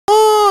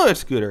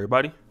What's good,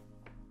 everybody?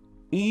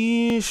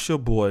 It's your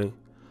boy,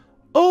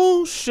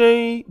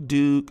 O'Shea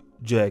Duke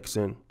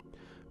Jackson,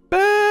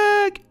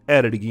 back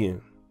at it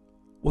again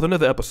with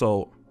another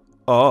episode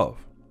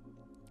of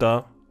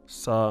The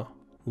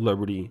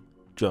Celebrity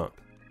Junk.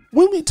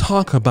 When we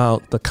talk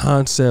about the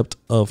concept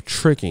of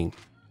tricking,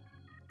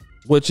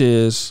 which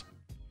is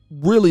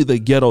really the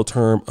ghetto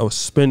term of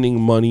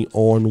spending money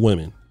on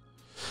women,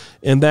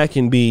 and that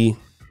can be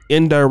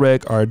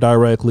indirect or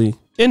directly.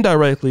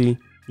 Indirectly,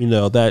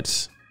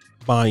 that's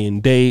buying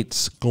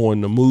dates,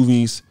 going to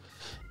movies,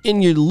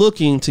 and you're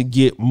looking to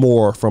get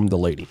more from the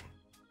lady.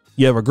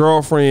 You have a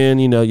girlfriend,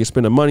 you're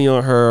spending money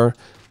on her.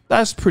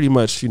 That's pretty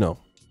much,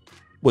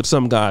 what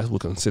some guys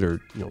would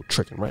consider,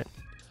 tricking, right?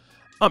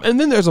 And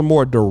then there's a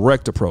more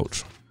direct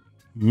approach.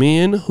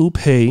 Men who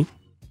pay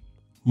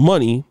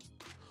money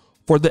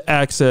for the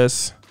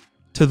access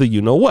to the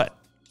you-know-what.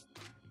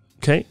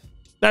 Okay?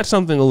 That's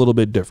something a little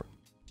bit different.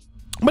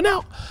 But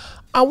now,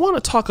 I want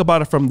to talk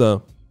about it from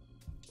the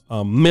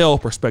male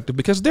perspective,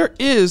 because there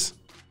is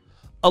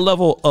a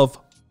level of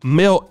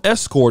male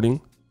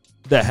escorting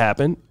that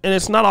happen, and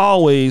it's not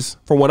always,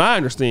 from what I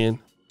understand,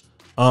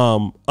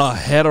 a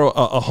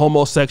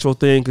homosexual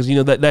thing, because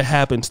that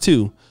happens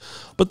too.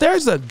 But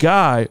there's a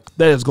guy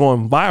that is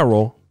going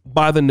viral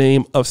by the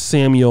name of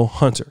Samuel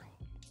Hunter.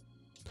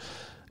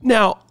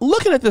 Now,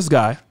 looking at this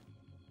guy,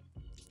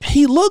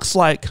 he looks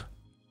like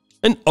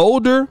an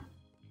older,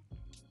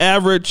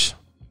 average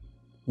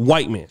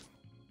white man.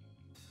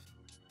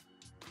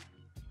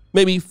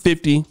 Maybe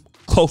 50,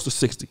 close to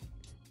 60.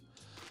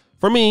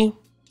 For me,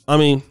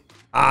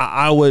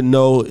 I wouldn't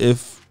know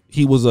if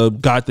he was a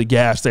guy at the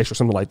gas station or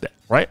something like that,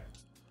 right?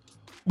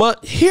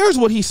 But here's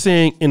what he's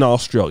saying in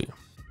Australia.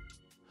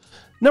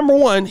 Number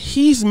one,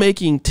 he's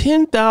making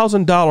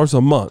 $10,000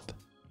 a month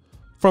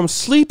from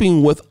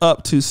sleeping with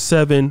up to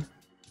 7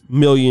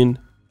 women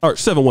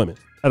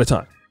at a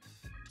time.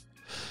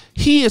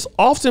 He is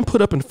often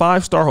put up in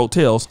 5-star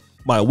hotels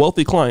by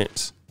wealthy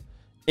clients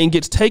and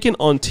gets taken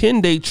on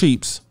 10-day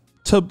trips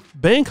to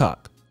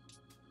Bangkok,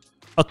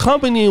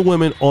 accompanying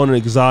women on an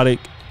exotic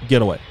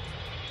getaway.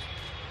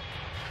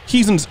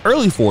 He's in his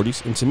early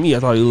 40s, and to me, I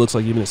thought he looks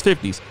like even in his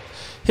 50s.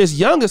 His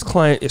youngest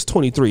client is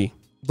 23.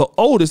 The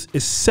oldest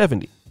is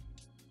 70.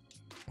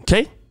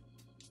 Okay?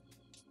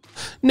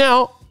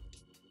 Now,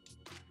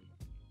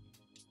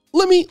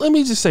 let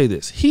me just say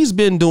this. He's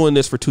been doing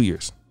this for 2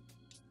 years,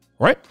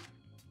 right?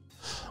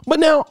 But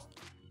now,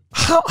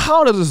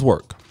 how does this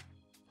work?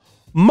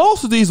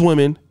 Most of these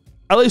women,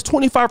 at least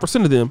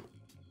 25% of them,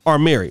 are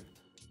married,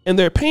 and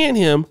they're paying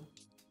him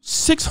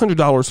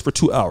 $600 for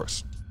 2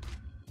 hours.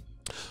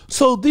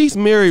 So these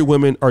married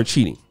women are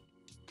cheating.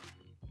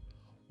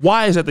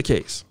 Why is that the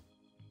case?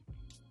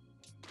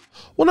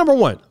 Well, number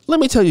one,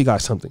 let me tell you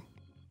guys something.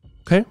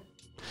 Okay?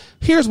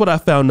 Here's what I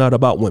found out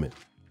about women.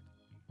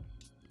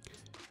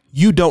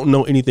 You don't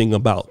know anything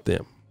about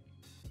them.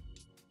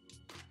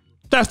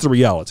 That's the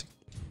reality.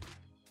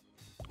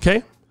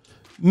 Okay?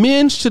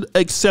 Men should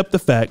accept the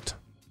fact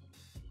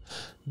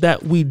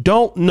that we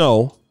don't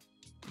know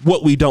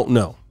what we don't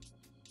know.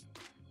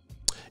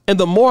 And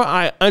the more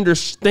I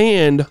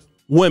understand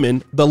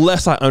women, the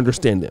less I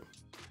understand them.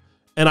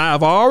 And I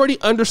have already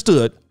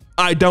understood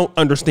I don't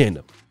understand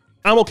them.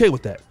 I'm okay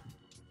with that.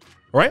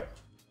 All right?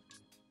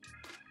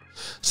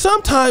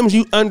 Sometimes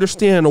you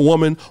understand a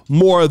woman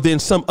more than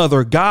some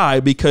other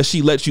guy because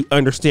she lets you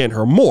understand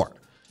her more.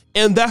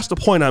 And that's the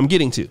point I'm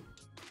getting to.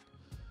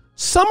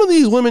 Some of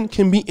these women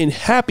can be in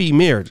happy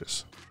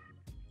marriages,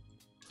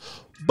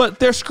 but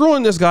they're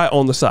screwing this guy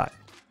on the side.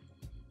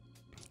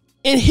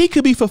 And he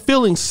could be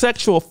fulfilling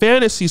sexual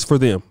fantasies for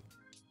them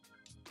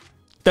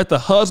that the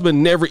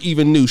husband never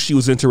even knew she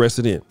was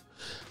interested in.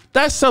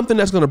 That's something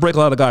that's going to break a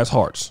lot of guys'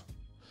 hearts.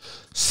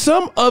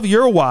 Some of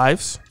your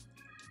wives,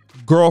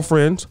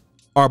 girlfriends,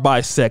 are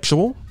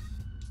bisexual.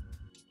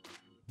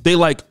 They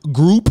like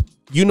group,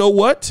 you know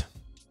what?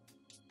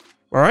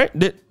 All right.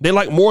 They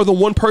like more than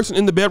one person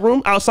in the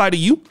bedroom outside of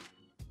you.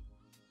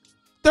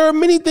 There are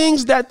many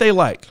things that they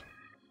like.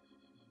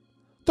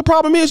 The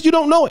problem is you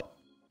don't know it.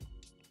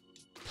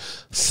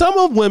 Some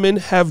of women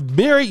have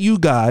married you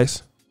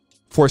guys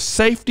for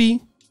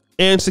safety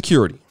and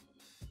security.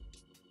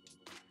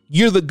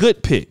 You're the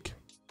good pick.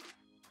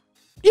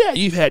 Yeah,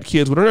 you've had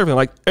kids with her,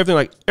 everything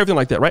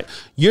like that, right?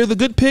 You're the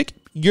good pick.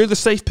 You're the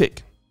safe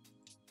pick.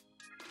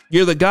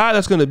 You're the guy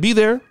that's going to be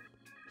there.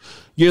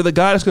 You're the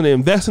guy that's going to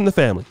invest in the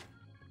family.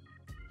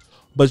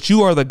 But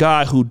you are the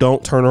guy who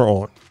don't turn her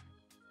on.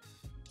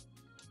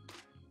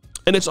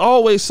 And it's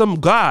always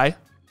some guy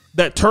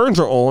that turns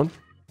her on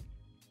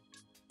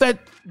that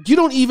you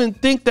don't even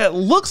think that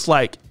looks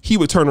like he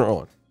would turn her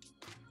on.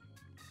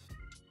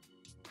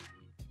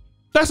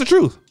 That's the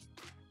truth.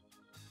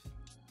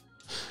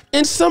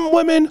 And some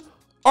women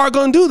are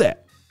going to do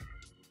that.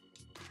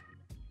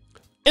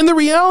 And the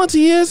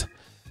reality is,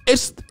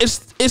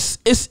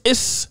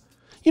 it's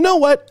you know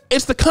what?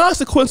 It's the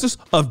consequences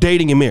of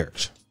dating and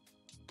marriage.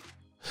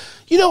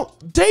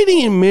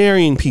 Dating and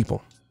marrying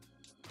people,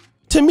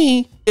 to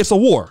me, it's a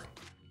war.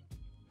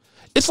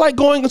 It's like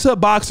going into a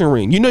boxing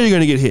ring. You know you're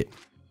going to get hit,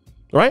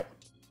 right?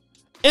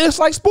 And it's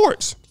like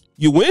sports.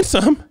 You win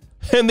some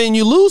and then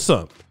you lose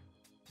some.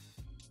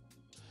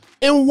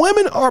 And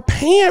women are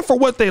paying for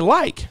what they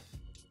like,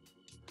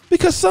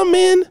 because some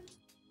men,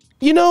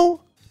 you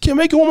know, can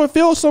make a woman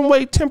feel some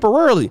way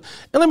temporarily.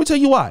 And let me tell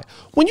you why.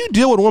 When you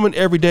deal with a woman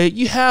every day,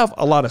 you have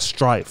a lot of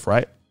strife,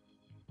 right?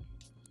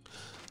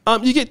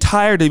 You get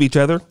tired of each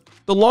other.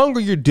 The longer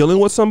you're dealing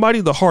with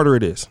somebody, the harder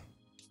it is.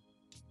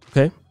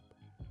 Okay?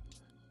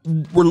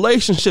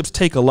 Relationships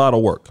take a lot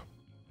of work.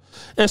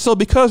 And so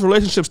because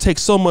relationships take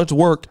so much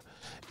work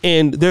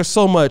and there's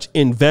so much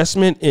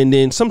investment and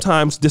then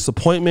sometimes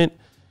disappointment,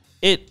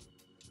 it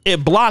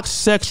blocks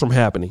sex from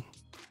happening.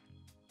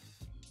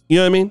 You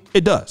know what I mean?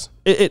 It does.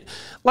 It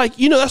like,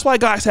 you know, that's why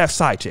guys have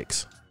side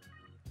chicks.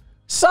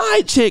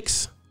 Side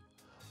chicks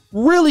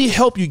really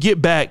help you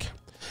get back.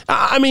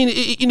 I mean,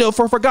 you know,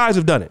 for guys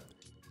who've done it,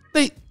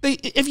 they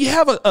if you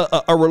have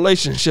a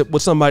relationship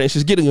with somebody and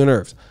she's getting your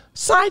nerves,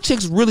 side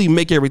chicks really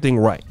make everything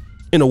right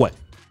in a way,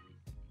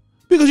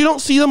 because you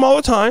don't see them all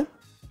the time.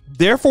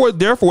 Therefore,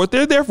 what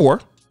they're there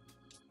for,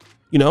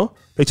 you know,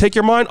 they take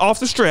your mind off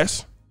the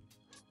stress.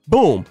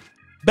 Boom,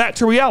 back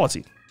to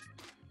reality.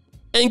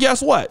 And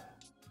guess what?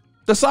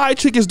 The side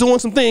chick is doing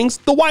some things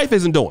the wife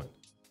isn't doing.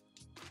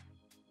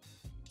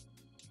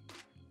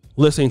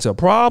 Listening to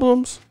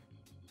problems,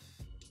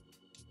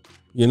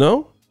 you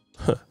know,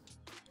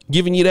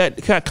 giving you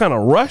that kind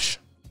of rush.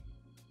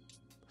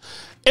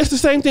 It's the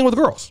same thing with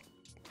girls.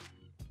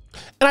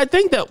 And I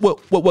think that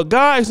what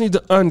guys need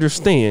to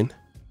understand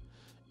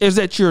is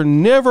that you're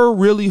never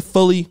really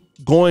fully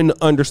going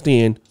to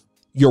understand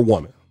your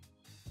woman.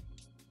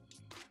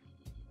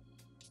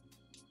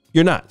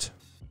 You're not.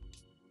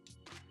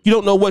 You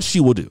don't know what she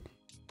will do.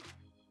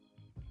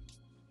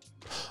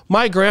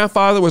 My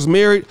grandfather was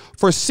married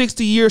for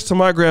 60 years to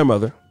my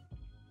grandmother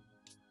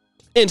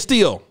and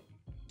still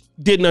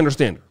didn't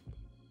understand her.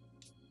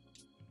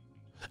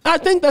 I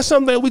think that's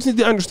something that we need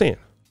to understand.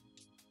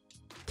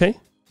 Okay?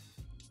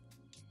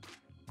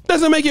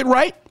 Doesn't make it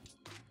right.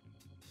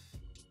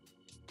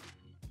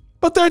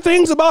 But there are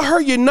things about her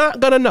you're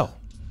not going to know.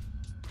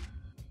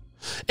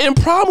 And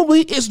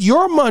probably it's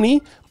your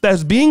money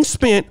that's being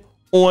spent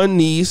on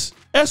these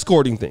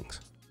escorting things.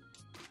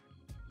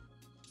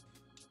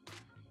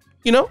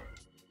 You know?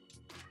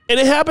 And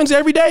it happens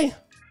every day.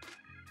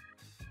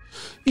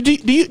 Do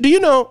you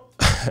know?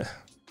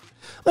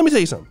 Let me tell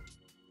you something.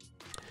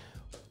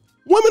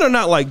 Women are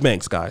not like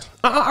banks, guys.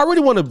 I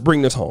really want to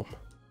bring this home.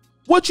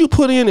 What you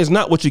put in is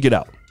not what you get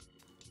out.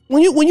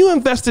 When you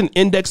invest in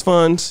index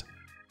funds,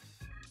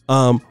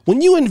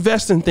 when you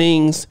invest in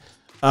things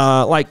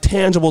like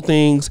tangible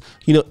things,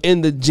 you know,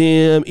 in the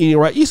gym, eating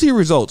right, you see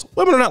results.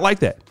 Women are not like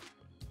that.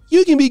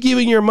 You can be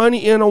giving your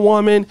money in a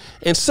woman,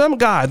 and some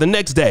guy the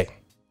next day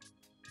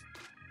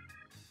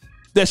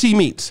that she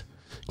meets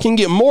can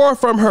get more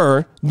from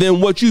her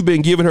than what you've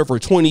been giving her for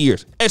 20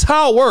 years. It's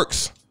how it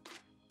works.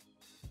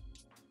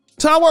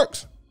 It's how it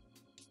works.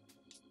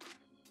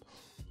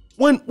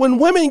 When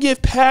women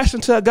give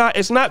passion to a guy,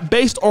 it's not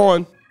based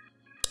on,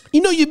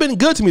 you know, you've been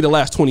good to me the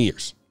last 20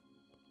 years.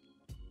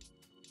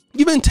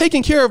 You've been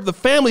taking care of the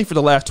family for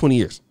the last 20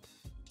 years.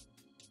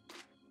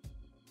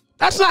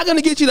 That's not going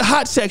to get you the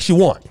hot sex you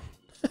want.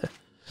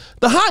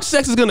 The hot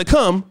sex is going to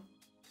come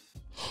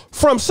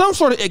from some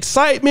sort of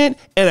excitement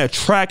and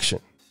attraction.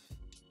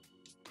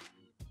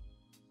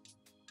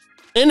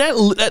 And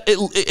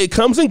it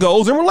comes and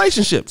goes in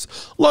relationships,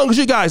 as long as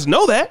you guys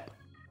know that.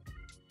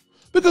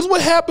 Because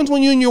what happens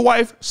when you and your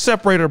wife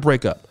separate or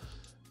break up?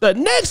 The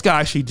next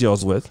guy she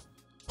deals with,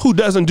 who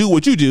doesn't do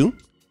what you do,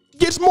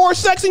 gets more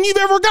sex than you've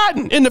ever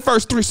gotten in the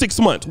first 6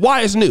 months.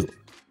 Why? It's new.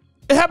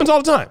 It happens all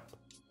the time.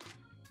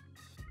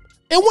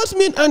 And once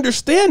men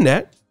understand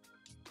that,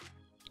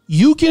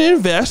 you can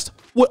invest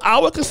what I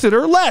would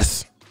consider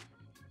less.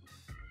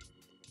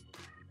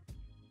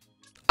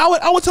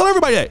 I would tell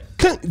everybody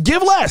that.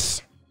 Give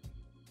less.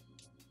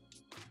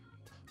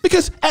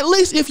 Because at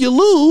least if you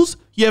lose,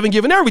 you haven't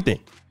given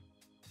everything.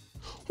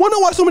 Wonder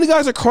why so many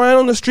guys are crying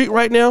on the street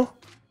right now?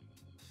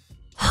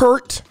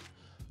 Hurt.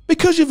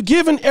 Because you've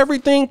given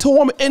everything to a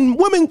woman. And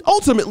women,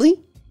 ultimately,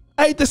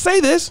 I hate to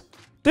say this,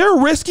 they're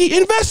a risky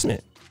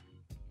investment.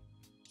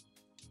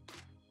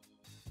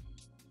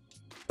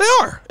 They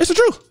are. It's the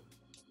truth.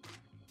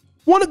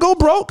 Want to go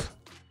broke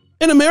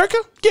in America?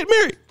 Get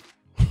married.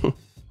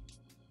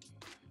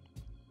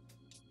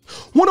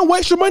 Want to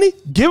waste your money?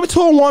 Give it to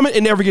a woman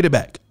and never get it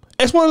back.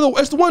 It's one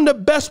of the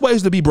best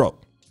ways to be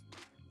broke.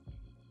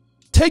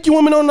 Take your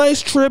women on nice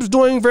trips,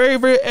 doing very,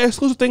 very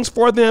exclusive things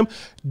for them,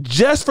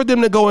 just for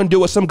them to go and do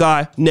with some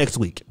guy next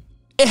week.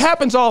 It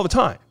happens all the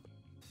time.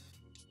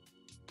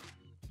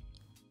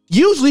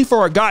 Usually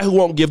for a guy who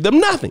won't give them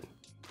nothing.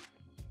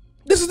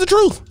 This is the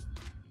truth.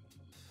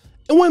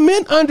 And when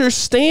men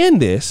understand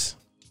this,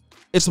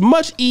 it's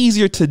much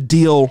easier to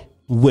deal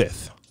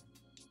with.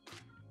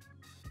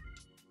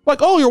 Like,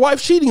 oh, your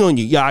wife's cheating on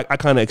you. Yeah, I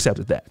kind of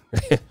accepted that.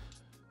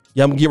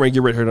 Yeah, I'm getting ready to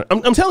get rid of her.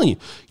 I'm telling you,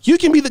 you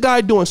can be the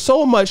guy doing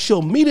so much,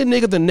 she'll meet a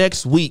nigga the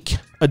next week,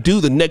 a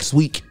dude the next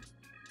week,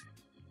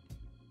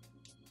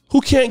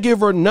 who can't give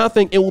her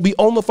nothing and will be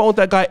on the phone with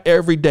that guy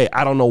every day.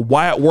 I don't know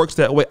why it works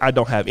that way. I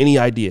don't have any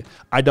idea.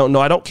 I don't know.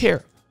 I don't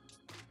care.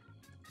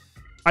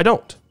 I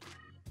don't.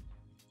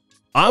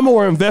 I'm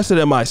more invested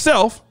in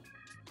myself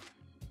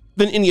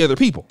than any other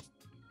people.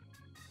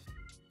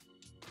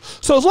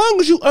 So as long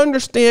as you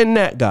understand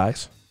that,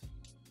 guys,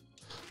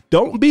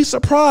 don't be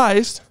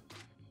surprised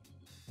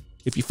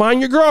if you find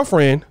your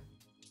girlfriend,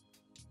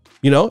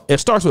 it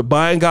starts with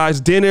buying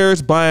guys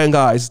dinners, buying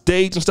guys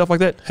dates and stuff like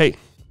that. Hey,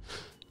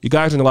 you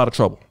guys are in a lot of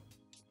trouble.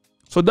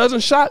 So it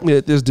doesn't shock me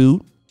that this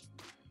dude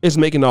is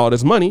making all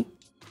this money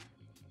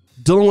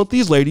dealing with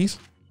these ladies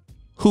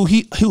who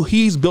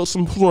he's built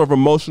some sort of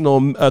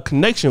emotional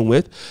connection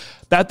with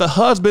that the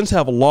husbands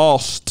have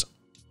lost.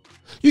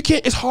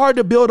 It's hard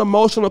to build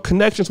emotional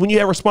connections when you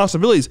have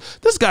responsibilities.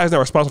 This guy's not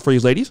responsible for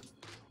these ladies.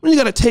 When you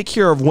got to take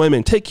care of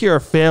women, take care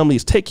of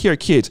families, take care of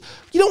kids,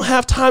 you don't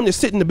have time to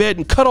sit in the bed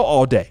and cuddle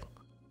all day.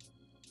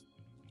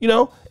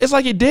 It's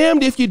like you're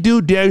damned if you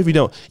do, damned if you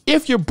don't.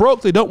 If you're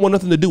broke, they don't want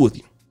nothing to do with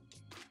you.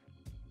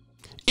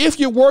 If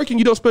you're working,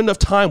 you don't spend enough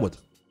time with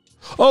them.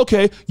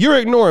 Okay, you're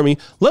ignoring me.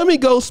 Let me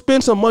go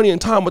spend some money and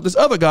time with this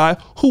other guy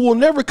who will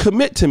never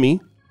commit to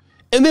me.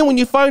 And then when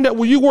you find out,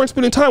 well, you weren't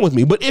spending time with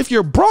me. But if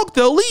you're broke,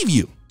 they'll leave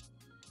you.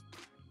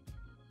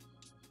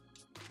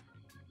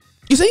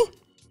 You see?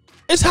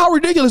 It's how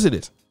ridiculous it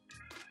is.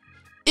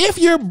 If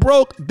you're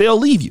broke, they'll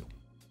leave you.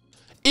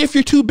 If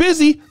you're too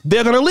busy,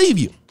 they're going to leave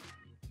you.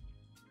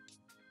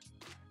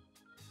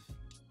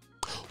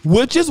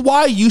 Which is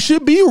why you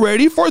should be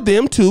ready for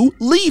them to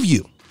leave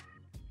you.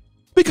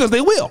 Because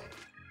they will.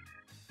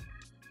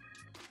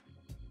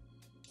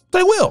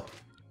 They will.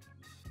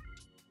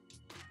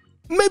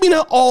 Maybe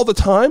not all the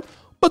time,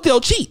 but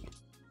they'll cheat.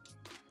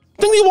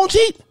 Think they won't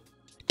cheat?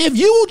 If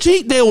you will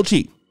cheat, they will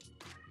cheat.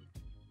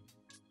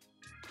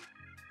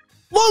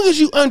 Long as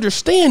you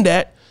understand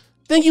that,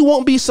 then you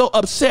won't be so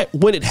upset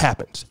when it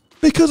happens.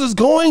 Because it's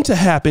going to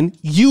happen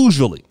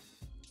usually.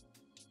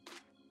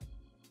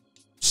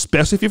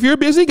 Especially if you're a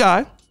busy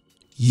guy,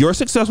 you're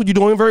successful, you're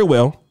doing very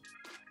well.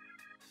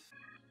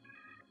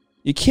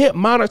 You can't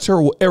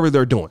monitor whatever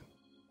they're doing.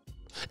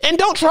 And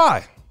don't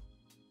try.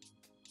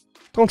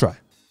 Don't try.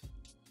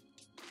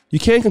 You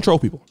can't control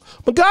people.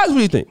 But guys, what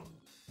do you think?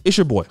 It's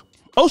your boy,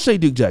 O'Shea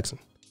Duke Jackson.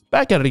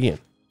 Back at it again.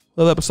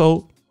 Another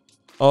episode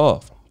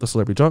of The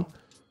Celebrity Junk.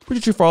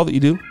 Appreciate you for all that you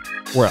do.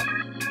 We're out.